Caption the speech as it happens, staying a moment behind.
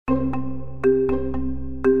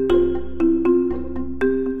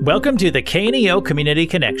Welcome to the KNEO Community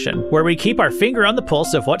Connection, where we keep our finger on the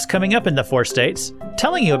pulse of what's coming up in the 4 states,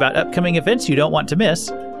 telling you about upcoming events you don't want to miss,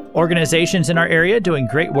 organizations in our area doing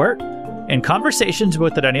great work, and conversations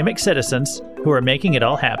with the dynamic citizens who are making it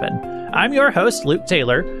all happen. I'm your host, Luke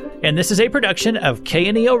Taylor, and this is a production of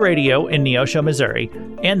KNEO Radio in Neosho, Missouri,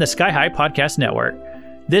 and the Sky High Podcast Network.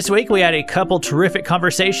 This week, we had a couple terrific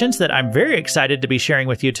conversations that I'm very excited to be sharing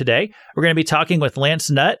with you today. We're going to be talking with Lance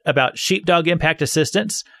Nutt about Sheepdog Impact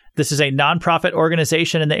Assistance. This is a nonprofit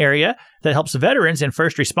organization in the area that helps veterans and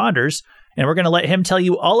first responders, and we're going to let him tell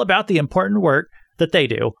you all about the important work that they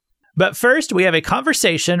do. But first, we have a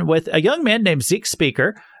conversation with a young man named Zeke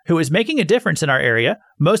Spieker, who is making a difference in our area.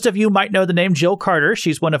 Most of you might know the name Jill Carter.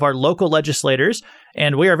 She's one of our local legislators,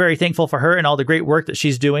 and we are very thankful for her and all the great work that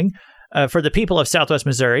she's doing for the people of Southwest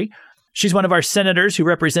Missouri. She's one of our senators who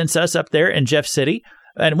represents us up there in Jeff City.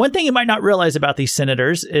 And one thing you might not realize about these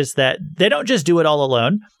senators is that they don't just do it all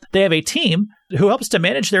alone. They have a team who helps to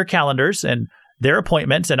manage their calendars and their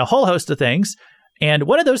appointments and a whole host of things. And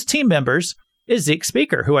one of those team members is Zeke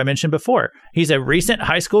Spieker, who I mentioned before. He's a recent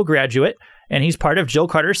high school graduate, and he's part of Jill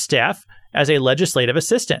Carter's staff as a legislative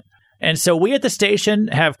assistant. And so we at the station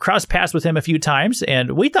have crossed paths with him a few times,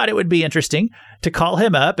 and we thought it would be interesting to call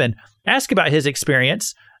him up and ask about his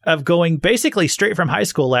experience of going basically straight from high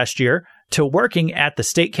school last year to working at the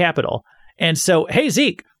state capitol. And so, hey,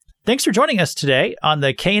 Zeke, thanks for joining us today on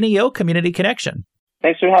the KNEO Community Connection.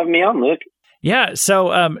 Thanks for having me on, Luke. Yeah,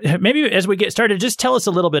 so maybe as we get started, just tell us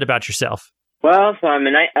a little bit about yourself. Well, so I'm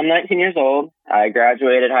 19 years old. I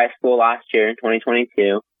graduated high school last year in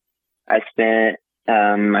 2022. I spent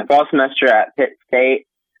my fall semester at Pitt State,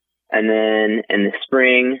 and then in the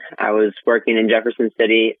spring, I was working in Jefferson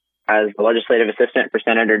City as the legislative assistant for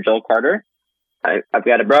Senator Jill Carter. I've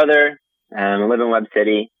got a brother. I live in Webb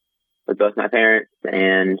City with both my parents,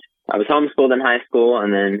 and I was homeschooled in high school,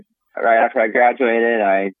 and then right after I graduated,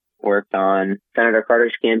 I worked on Senator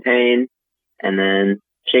Carter's campaign, and then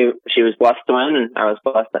she was blessed to win, and I was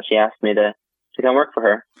blessed that she asked me to come work for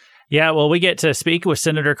her. Yeah, well, we get to speak with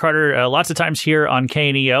Senator Carter lots of times here on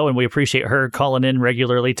KNEO, and we appreciate her calling in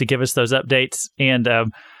regularly to give us those updates.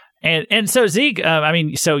 And so, Zeke,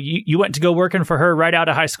 so you went to go working for her right out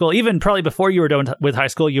of high school. Even probably before you were done with high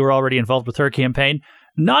school, you were already involved with her campaign.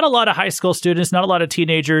 Not a lot of high school students, not a lot of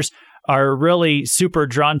teenagers are really super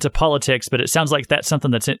drawn to politics, but it sounds like that's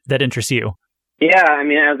something that interests you. Yeah, I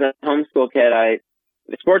mean, as a homeschool kid,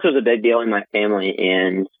 sports was a big deal in my family,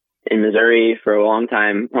 and in Missouri, for a long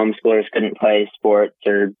time, homeschoolers couldn't play sports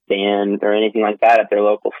or band or anything like that at their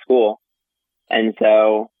local school. And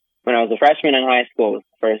so when I was a freshman in high school, it was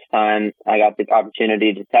the first time I got the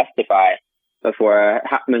opportunity to testify before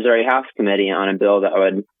a Missouri House Committee on a bill that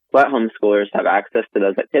would let homeschoolers have access to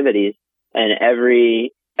those activities. And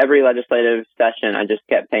every legislative session, I just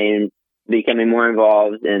kept becoming more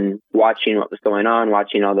involved in watching what was going on,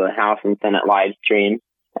 watching all the House and Senate live streams,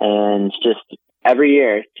 and just every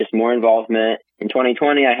year, just more involvement. In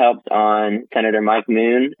 2020, I helped on Senator Mike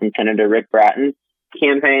Moon and Senator Rick Bratton's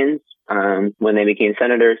campaigns when they became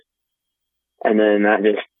senators. And then that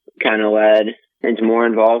just kind of led into more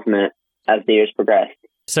involvement as the years progressed.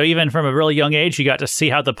 So even from a really young age, you got to see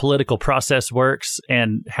how the political process works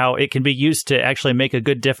and how it can be used to actually make a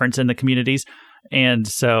good difference in the communities. And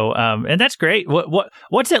so, and that's great.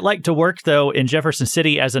 What's it like to work though in Jefferson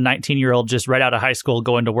City as a 19-year-old, just right out of high school,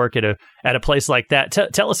 going to work at a place like that?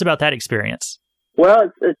 Tell us about that experience.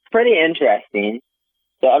 Well, it's pretty interesting.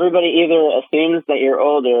 So everybody either assumes that you're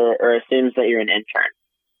older or assumes that you're an intern.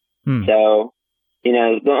 So,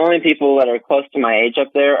 the only people that are close to my age up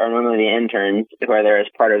there are normally the interns, who are there as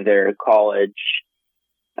part of their college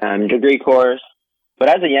degree course. But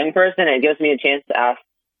as a young person, it gives me a chance to ask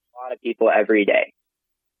a lot of people every day.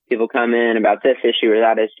 People come in about this issue or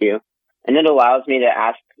that issue, and it allows me to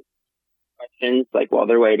ask questions like while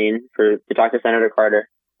they're waiting to talk to Senator Carter,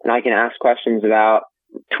 and I can ask questions about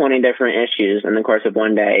 20 different issues in the course of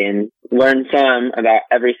one day and learn some about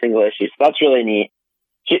every single issue. So that's really neat.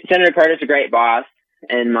 Senator Carter's a great boss,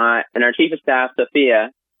 and our chief of staff,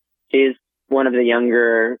 Sophia, she's one of the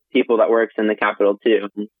younger people that works in the Capitol too.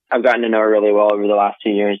 I've gotten to know her really well over the last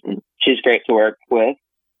 2 years, and she's great to work with.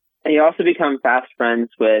 And you also become fast friends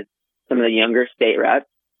with some of the younger state reps.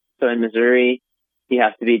 So in Missouri, you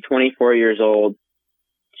have to be 24 years old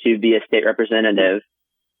to be a state representative.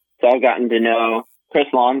 So I've gotten to know Chris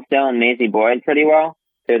Lonsdale and Maisie Boyd pretty well.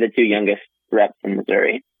 They're the two youngest reps in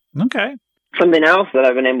Missouri. Okay. Something else that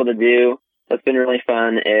I've been able to do that's been really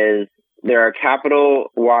fun is there are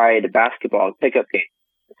Capitol-wide basketball pickup games.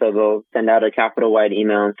 So they'll send out a Capitol-wide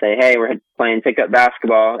email and say, hey, we're playing pickup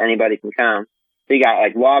basketball. Anybody can come. we got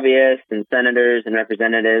like lobbyists and senators and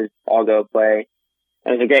representatives all go play. It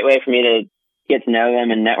was a great way for me to get to know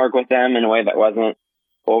them and network with them in a way that wasn't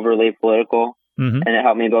overly political. And it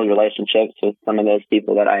helped me build relationships with some of those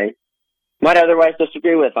people that I might otherwise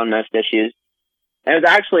disagree with on most issues. And it was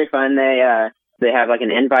actually fun. They have like an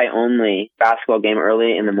invite-only basketball game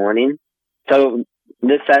early in the morning. So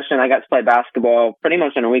this session, I got to play basketball pretty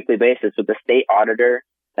much on a weekly basis with the state auditor,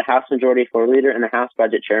 the House Majority Floor Leader, and the House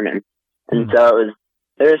Budget Chairman. And so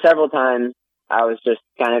there were several times I was just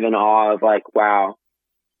kind of in awe of like, wow,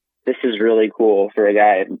 this is really cool for a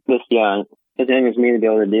guy this young. As young as me to be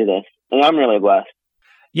able to do this. And I'm really blessed.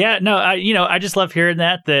 Yeah, no, I just love hearing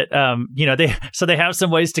that they have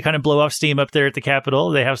some ways to kind of blow off steam up there at the Capitol.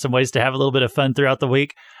 They have some ways to have a little bit of fun throughout the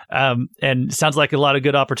week. And sounds like a lot of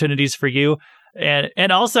good opportunities for you.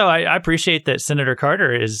 And also I appreciate that Senator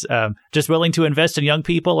Carter is just willing to invest in young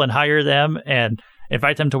people and hire them and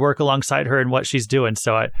invite them to work alongside her in what she's doing.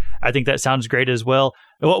 So I think that sounds great as well.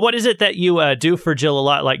 What is it that you do for Jill a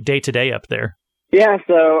lot, like day to day up there? Yeah,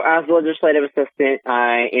 so as legislative assistant,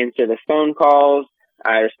 I answer the phone calls,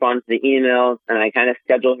 I respond to the emails, and I kind of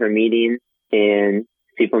schedule her meetings. And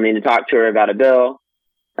people need to talk to her about a bill,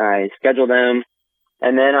 I schedule them.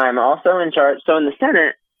 And then I'm also in charge. So in the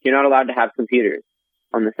Senate, you're not allowed to have computers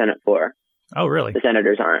on the Senate floor. Oh, really? The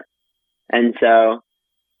senators aren't. And so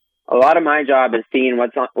a lot of my job is seeing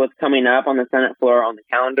what's coming up on the Senate floor on the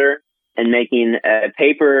calendar and making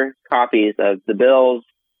paper copies of the bills,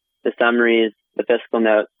 the summaries, the fiscal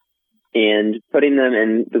notes, and putting them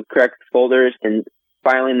in the correct folders and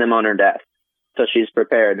filing them on her desk so she's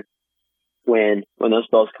prepared when those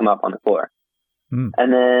bills come up on the floor. And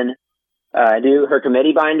then I do her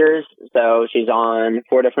committee binders. So she's on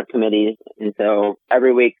 4 different committees. And so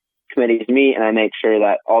every week committees meet and I make sure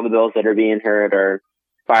that all the bills that are being heard are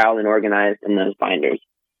filed and organized in those binders.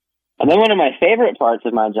 And then one of my favorite parts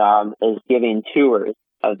of my job is giving tours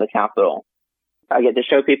of the Capitol. I get to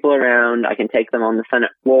show people around. I can take them on the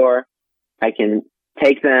Senate floor. I can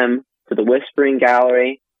take them to the Whispering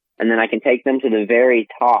Gallery, and then I can take them to the very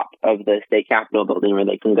top of the state Capitol building where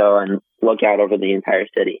they can go and look out over the entire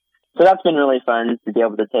city. So that's been really fun to be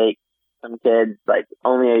able to take some kids like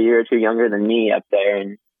only a year or two younger than me up there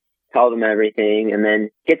and tell them everything, and then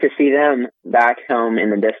get to see them back home in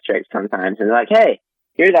the district sometimes. And they're like, hey,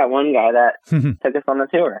 you're that one guy that took us on the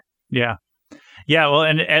tour. Yeah. Yeah, well,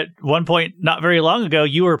 and at one point, not very long ago,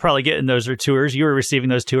 you were probably getting those tours. You were receiving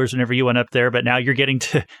those tours whenever you went up there, but now you're getting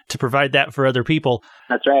to provide that for other people.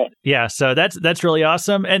 That's right. Yeah, so that's really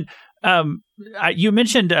awesome. And you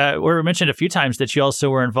mentioned, or mentioned a few times that you also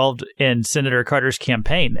were involved in Senator Carter's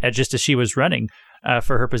campaign, just as she was running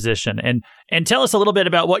for her position. And tell us a little bit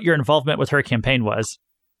about what your involvement with her campaign was.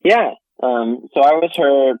 Yeah, so I was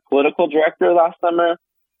her political director last summer.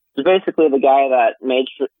 So basically the guy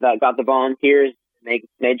that got the volunteers,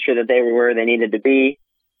 made sure that they were where they needed to be.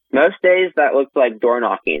 Most days that looked like door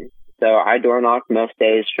knocking. So I door knocked most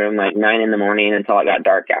days from like 9 a.m. until it got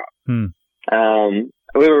dark out.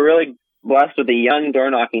 We were really blessed with a young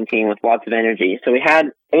door knocking team with lots of energy. So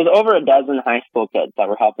it was over a dozen high school kids that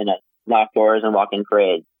were helping us knock doors and walk in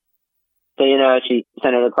parades. So,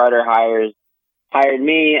 Senator Carter hired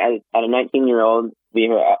me as a 19-year-old to be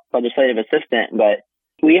her legislative assistant, but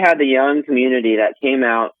we had the young community that came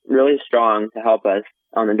out really strong to help us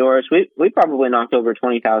on the doors. We probably knocked over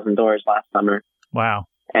 20,000 doors last summer. Wow.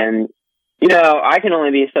 And, I can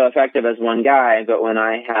only be so effective as one guy, but when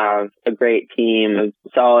I have a great team of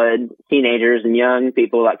solid teenagers and young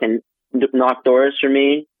people that can knock doors for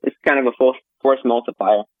me, it's kind of a full force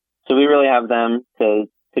multiplier. So we really have them to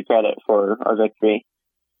credit for our victory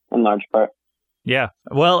in large part. Yeah.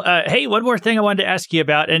 Well, hey, one more thing I wanted to ask you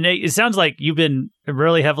about, and it sounds like you've been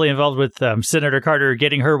really heavily involved with Senator Carter,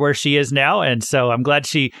 getting her where she is now, and so I'm glad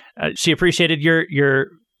she appreciated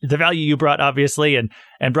the value you brought, obviously,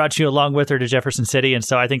 and brought you along with her to Jefferson City, and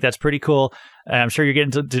so I think that's pretty cool. I'm sure you're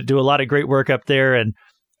getting to do a lot of great work up there, and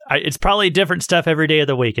it's probably different stuff every day of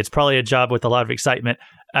the week. It's probably a job with a lot of excitement.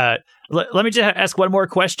 Let me just ask one more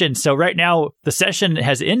question. So right now the session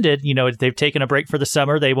has ended. They've taken a break for the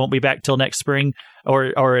summer. They won't be back till next spring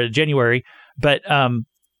or January. But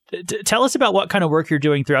tell us about what kind of work you're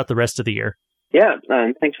doing throughout the rest of the year. Yeah,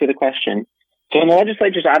 thanks for the question. So when the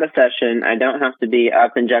legislature's out of session, I don't have to be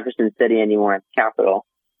up in Jefferson City anymore at the Capitol.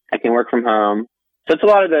 I can work from home. So it's a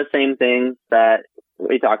lot of those same things that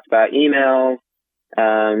we talked about: emails,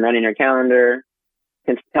 running our calendar,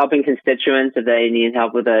 helping constituents if they need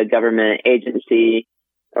help with a government agency,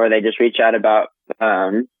 or they just reach out about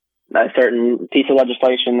a certain piece of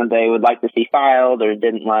legislation that they would like to see filed or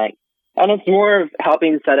didn't like. And it's more of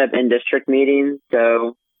helping set up in-district meetings.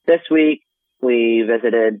 So this week, we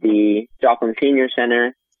visited the Joplin Senior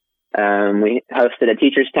Center. We hosted a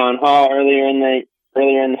teachers' town hall earlier in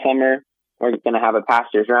the summer. We're going to have a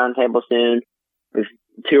pastors' roundtable soon. We've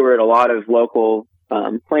toured a lot of local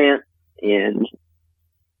plants and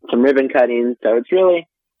some ribbon cutting. So it's really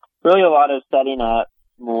a lot of setting up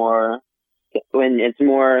more when it's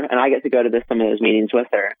more, and I get to go to some of those meetings with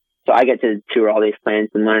her. So I get to tour all these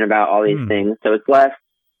plants and learn about all these things. So it's less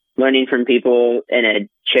learning from people in a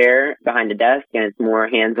chair behind a desk, and it's more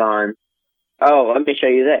hands-on. Oh, let me show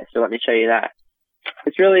you this, or let me show you that.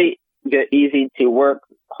 It's really easy to work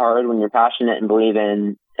hard when you're passionate and believe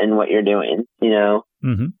in what you're doing.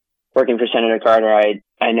 Working for Senator Carter,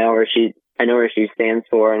 I know where she stands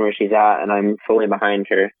for and where she's at, and I'm fully behind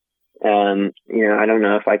her. I don't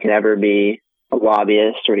know if I could ever be a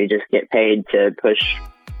lobbyist where you just get paid to push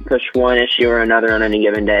one issue or another on any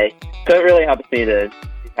given day. So it really helps me to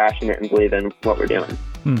be passionate and believe in what we're doing.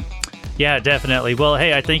 Yeah, definitely. Well,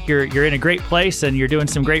 hey, I think you're in a great place and you're doing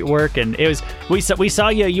some great work. And we saw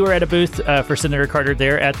you. You were at a booth for Senator Carter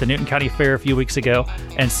there at the Newton County Fair a few weeks ago,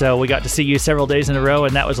 and so we got to see you several days in a row,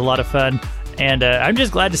 and that was a lot of fun. And I'm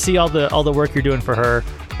just glad to see all the work you're doing for her.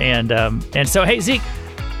 And so, hey, Zeke,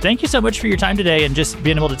 thank you so much for your time today and just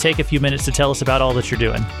being able to take a few minutes to tell us about all that you're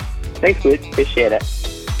doing. Thanks, Luke. Appreciate it.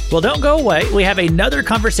 Well, don't go away. We have another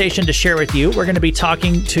conversation to share with you. We're going to be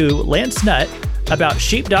talking to Lance Nutt about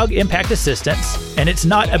Sheepdog Impact Assistance. And it's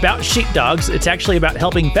not about sheepdogs. It's actually about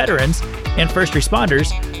helping veterans and first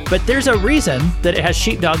responders. But there's a reason that it has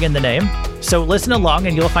sheepdog in the name. So listen along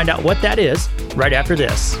and you'll find out what that is right after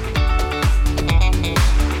this.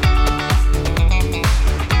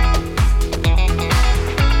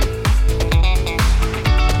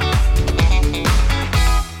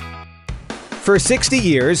 For 60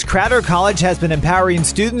 years, Crowder College has been empowering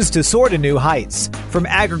students to soar to new heights, from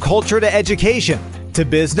agriculture to education, to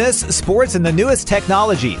business, sports, and the newest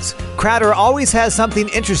technologies. Crowder always has something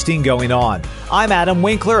interesting going on. I'm Adam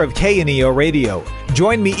Winkler of KNEO Radio.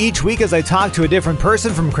 Join me each week as I talk to a different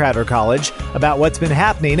person from Crowder College about what's been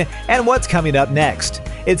happening and what's coming up next.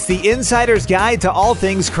 It's the Insider's Guide to all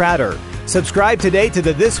things Crowder. Subscribe today to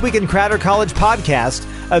the This Week in Crowder College podcast,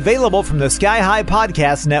 available from the Sky High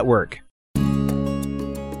Podcast Network.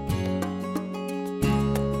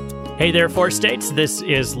 Hey there, Four States. This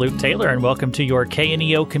is Luke Taylor, and welcome to your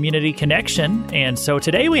KNEO Community Connection. And so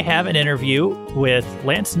today we have an interview with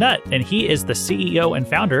Lance Nutt, and he is the CEO and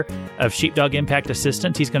founder of Sheepdog Impact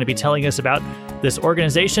Assistance. He's going to be telling us about this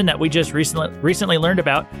organization that we just recently learned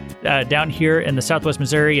about down here in the Southwest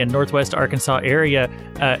Missouri and Northwest Arkansas area.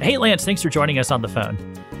 Hey, Lance, thanks for joining us on the phone.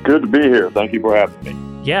 Good to be here. Thank you for having me.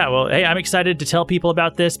 Yeah, well, hey, I'm excited to tell people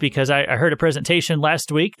about this because I heard a presentation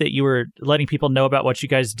last week that you were letting people know about what you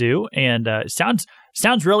guys do, and it sounds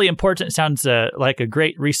really important. It sounds like a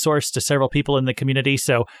great resource to several people in the community.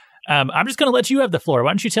 So I'm just going to let you have the floor.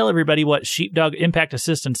 Why don't you tell everybody what Sheepdog Impact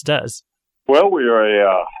Assistance does? Well, we are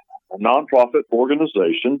a nonprofit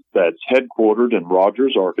organization that's headquartered in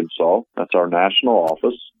Rogers, Arkansas. That's our national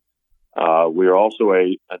office. We are also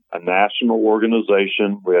a national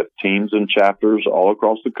organization with teams and chapters all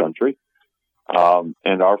across the country.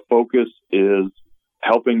 And our focus is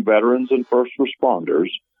helping veterans and first responders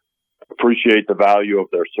appreciate the value of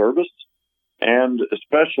their service, and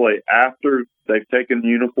especially after they've taken the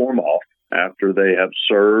uniform off, after they have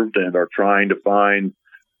served and are trying to find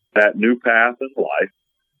that new path in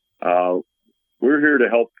life. We're here to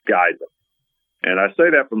help guide them. And I say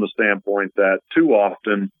that from the standpoint that too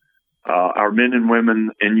often our men and women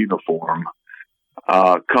in uniform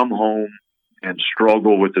come home and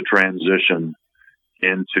struggle with the transition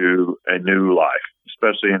into a new life,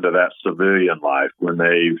 especially into that civilian life when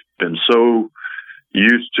they've been so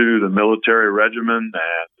used to the military regimen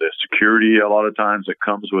and the security a lot of times that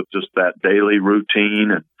comes with just that daily routine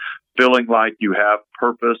and feeling like you have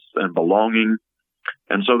purpose and belonging.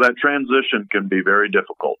 And so that transition can be very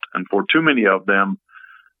difficult. And for too many of them,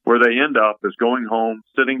 where they end up is going home,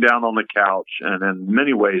 sitting down on the couch, and in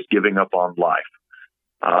many ways giving up on life.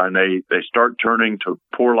 And they start turning to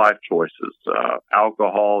poor life choices,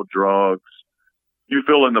 alcohol, drugs. You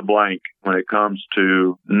fill in the blank when it comes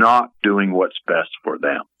to not doing what's best for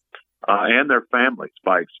them and their families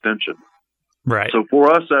by extension. Right. So for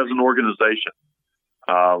us as an organization,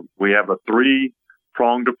 we have a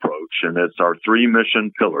three-pronged approach, and it's our three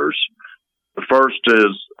mission pillars. The first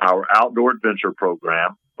is our outdoor adventure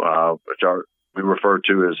program, which we refer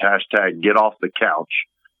to as hashtag Get Off the Couch.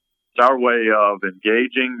 It's our way of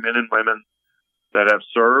engaging men and women that have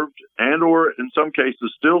served and or in some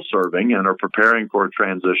cases still serving and are preparing for a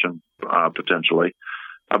transition potentially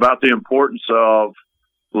about the importance of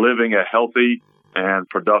living a healthy and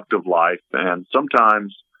productive life. And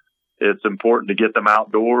sometimes it's important to get them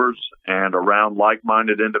outdoors and around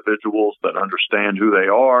like-minded individuals that understand who they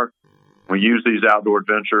are. We use these outdoor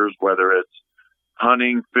adventures, whether it's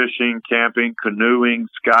hunting, fishing, camping, canoeing,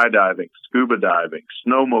 skydiving, scuba diving,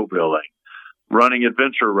 snowmobiling, running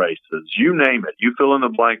adventure races, you name it. You fill in the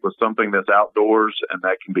blank with something that's outdoors, and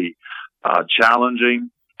that can be challenging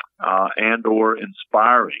and or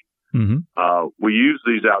inspiring. Mm-hmm. We use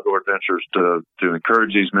these outdoor adventures to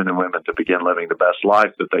encourage these men and women to begin living the best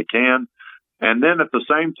life that they can. And then at the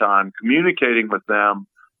same time, communicating with them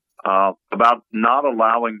about not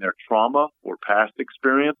allowing their trauma or past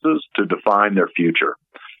experiences to define their future.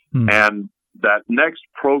 Mm-hmm. And that next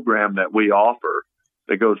program that we offer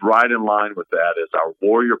that goes right in line with that is our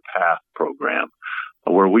Warrior Path program,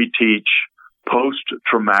 where we teach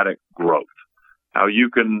post-traumatic growth, how you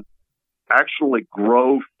can actually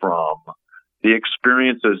grow from the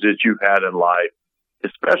experiences that you've had in life,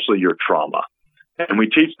 especially your trauma. And we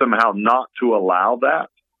teach them how not to allow that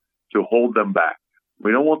to hold them back.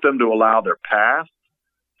 We don't want them to allow their past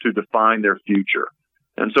to define their future.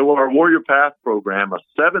 And so our Warrior Path program,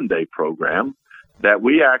 a 7-day program that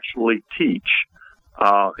we actually teach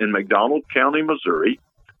in McDonald County, Missouri,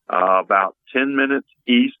 about 10 minutes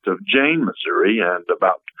east of Jane, Missouri, and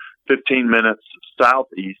about 15 minutes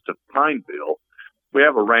southeast of Pineville. We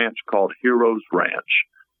have a ranch called Heroes Ranch,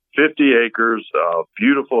 50 acres of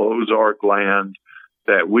beautiful Ozark land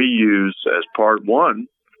that we use as part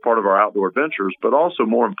of our outdoor adventures, but also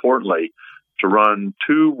more importantly, to run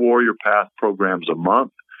 2 Warrior Path programs a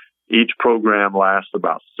month. Each program lasts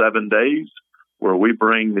about 7 days, where we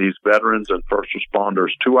bring these veterans and first responders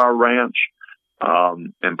to our ranch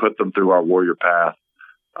and put them through our Warrior Path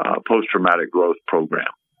post-traumatic growth program.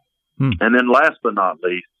 And then last but not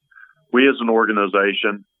least, we as an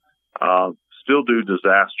organization still do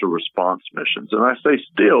disaster response missions. And I say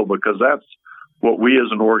still because that's what we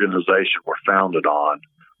as an organization were founded on,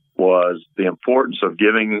 was the importance of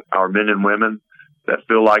giving our men and women that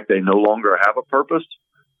feel like they no longer have a purpose,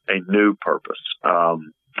 a new purpose,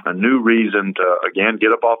 a new reason to, again,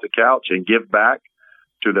 get up off the couch and give back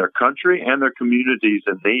to their country and their communities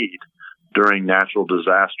in need during natural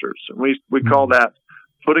disasters. And we call that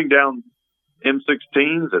putting down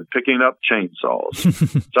M16s and picking up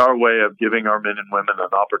chainsaws. It's our way of giving our men and women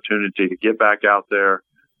an opportunity to get back out there,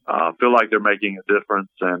 feel like they're making a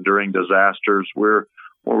difference. And during disasters, we're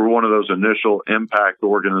one of those initial impact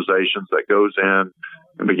organizations that goes in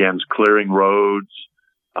and begins clearing roads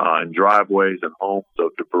and driveways and homes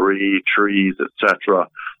of debris, trees, etc.,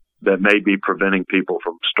 that may be preventing people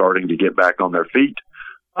from starting to get back on their feet.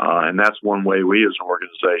 And that's one way we as an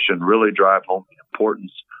organization really drive home the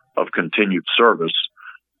importance of continued service.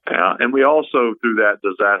 And we also, through that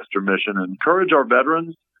disaster mission, encourage our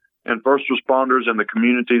veterans and first responders in the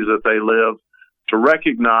communities that they live to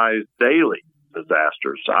recognize daily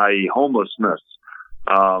disasters, i.e. homelessness,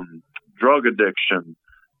 drug addiction,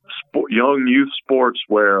 young youth sports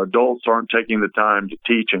where adults aren't taking the time to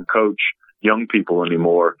teach and coach young people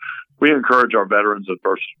anymore. We encourage our veterans and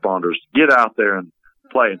first responders to get out there and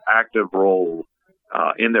play an active role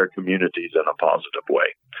in their communities in a positive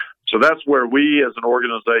way. So that's where we as an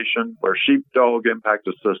organization, where Sheepdog Impact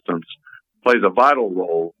Assistance plays a vital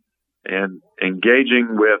role in engaging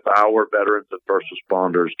with our veterans and first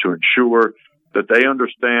responders to ensure that they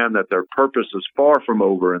understand that their purpose is far from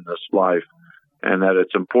over in this life, and that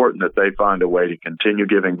it's important that they find a way to continue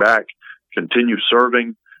giving back, continue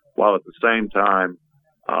serving, while at the same time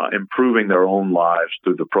improving their own lives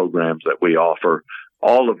through the programs that we offer,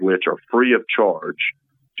 all of which are free of charge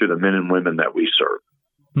to the men and women that we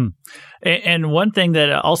serve. And one thing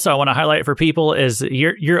that also I want to highlight for people is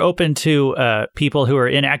you're open to people who are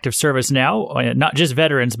in active service now, not just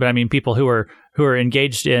veterans, but I mean people who are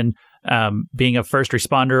engaged in being a first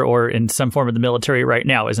responder or in some form of the military right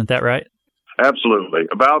now. Isn't that right? Absolutely.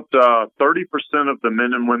 About 30% of the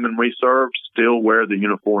men and women we serve still wear the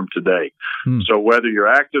uniform today. So whether you're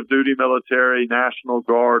active duty military, National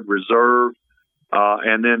Guard, Reserve,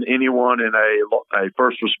 and then anyone in a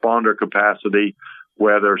first responder capacity,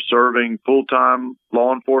 whether serving full-time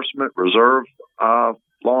law enforcement, reserve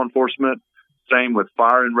law enforcement, same with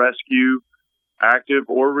fire and rescue, active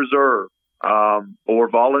or reserve, or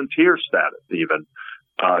volunteer status even,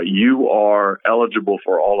 you are eligible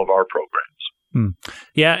for all of our programs.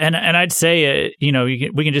 Yeah, and I'd say,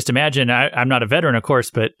 we can just imagine, I'm not a veteran, of course,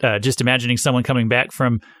 but just imagining someone coming back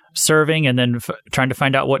from serving and then trying to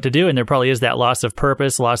find out what to do. And there probably is that loss of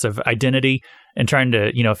purpose, loss of identity, and trying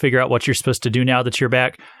to, figure out what you're supposed to do now that you're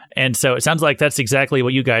back. And so it sounds like that's exactly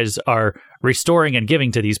what you guys are restoring and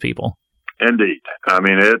giving to these people. Indeed. I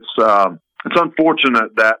mean, it's It's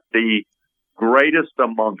unfortunate that the greatest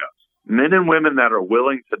among us, men and women that are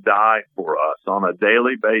willing to die for us on a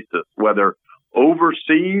daily basis, whether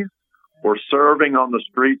overseas or serving on the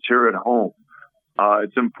streets here at home,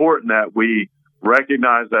 it's important that we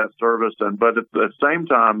recognize that service, but at the same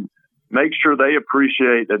time, make sure they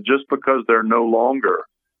appreciate that just because they're no longer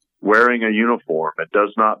wearing a uniform, it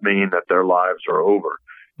does not mean that their lives are over.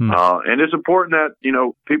 And it's important that,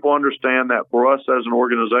 people understand that for us as an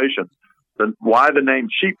organization, why the name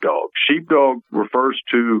Sheepdog. Sheepdog refers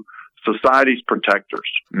to society's protectors,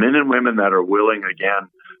 men and women that are willing, again,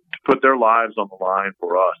 to put their lives on the line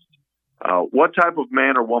for us. What type of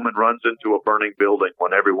man or woman runs into a burning building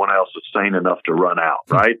when everyone else is sane enough to run out,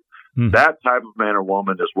 right? That type of man or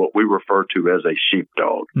woman is what we refer to as a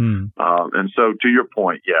sheepdog. And so to your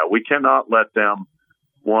point, we cannot let them,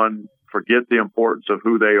 one, forget the importance of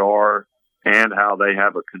who they are and how they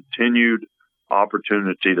have a continued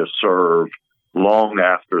opportunity to serve long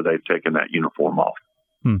after they've taken that uniform off.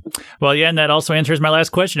 Well, yeah, and that also answers my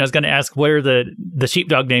last question. I was going to ask where the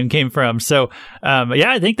sheepdog name came from. So,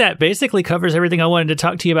 I think that basically covers everything I wanted to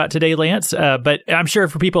talk to you about today, Lance. But I'm sure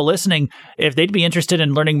for people listening, if they'd be interested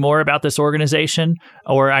in learning more about this organization,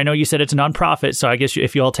 or I know you said it's a nonprofit, so I guess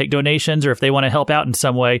if you all take donations or if they want to help out in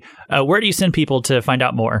some way, where do you send people to find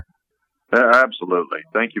out more? Absolutely.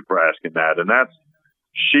 Thank you for asking that. And that's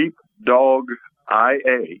Sheepdog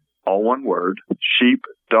IA, all one word,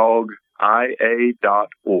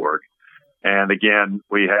 sheepdogIA.org. And again,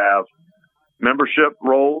 we have membership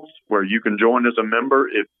roles where you can join as a member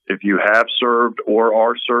if you have served or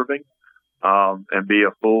are serving, and be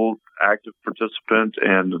a full active participant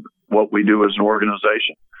in what we do as an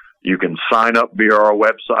organization. You can sign up via our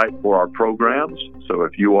website for our programs. So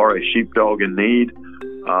if you are a sheepdog in need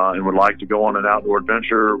and would like to go on an outdoor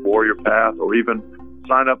adventure, warrior path, or even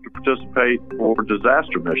sign up to participate for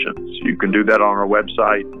disaster missions, you can do that on our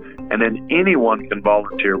website. And then anyone can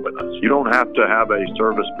volunteer with us. You don't have to have a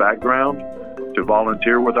service background to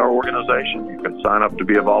volunteer with our organization. You can sign up to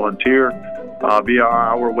be a volunteer via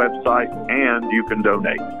our website, and you can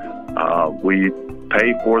donate. We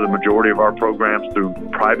pay for the majority of our programs through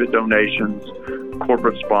private donations,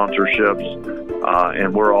 corporate sponsorships,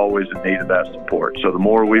 and we're always in need of that support. So the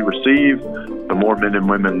more we receive, the more men and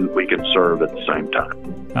women we can serve at the same time.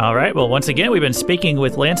 All right. Well, once again, we've been speaking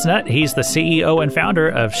with Lance Nutt. He's the CEO and founder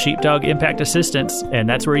of Sheepdog Impact Assistance, and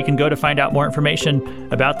that's where you can go to find out more information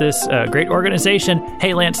about this great organization.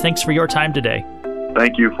 Hey, Lance, thanks for your time today.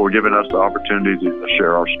 Thank you for giving us the opportunity to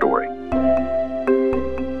share our story.